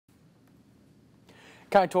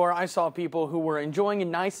Kaitor, I saw people who were enjoying a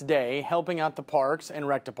nice day, helping out the Parks and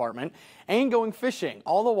Rec Department, and going fishing.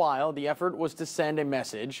 All the while, the effort was to send a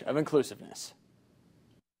message of inclusiveness.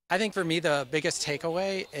 I think for me, the biggest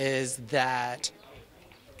takeaway is that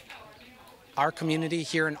our community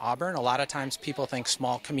here in Auburn, a lot of times people think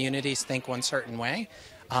small communities think one certain way.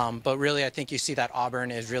 But really, I think you see that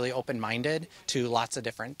Auburn is really open-minded to lots of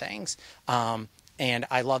different things. And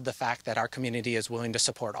I love the fact that our community is willing to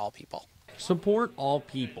support all people. Support all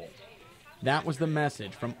people. That was the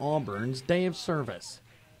message from Auburn's Day of Service.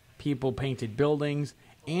 People painted buildings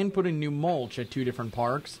and put in new mulch at 2 different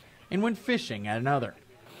parks and went fishing at another.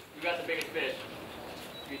 You got the biggest fish.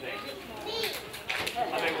 What do you think?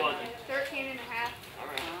 How big was it? 13 and a half. All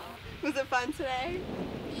right. Was it fun today?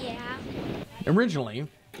 Yeah. Originally,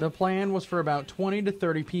 the plan was for about 20 to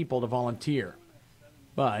 30 people to volunteer.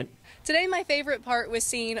 But today my favorite part was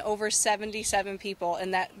seeing over 77 people,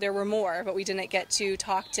 and that there were more, but we didn't get to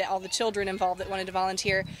talk to all the children involved that wanted to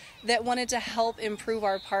volunteer, that wanted to help improve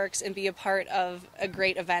our parks and be a part of a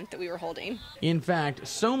great event that we were holding. In fact,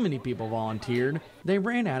 so many people volunteered, they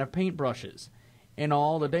ran out of paintbrushes. In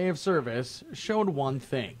all, the Day of Service showed one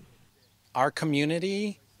thing. Our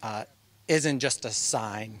community isn't just a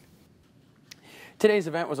sign. Today's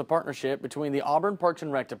event was a partnership between the Auburn Parks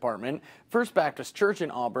and Rec Department, First Baptist Church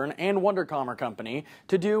in Auburn, and Wunderkammer Company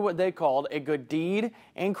to do what they called a good deed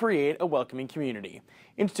and create a welcoming community.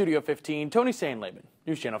 In Studio 15, Tony Sandleben,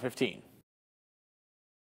 News Channel 15.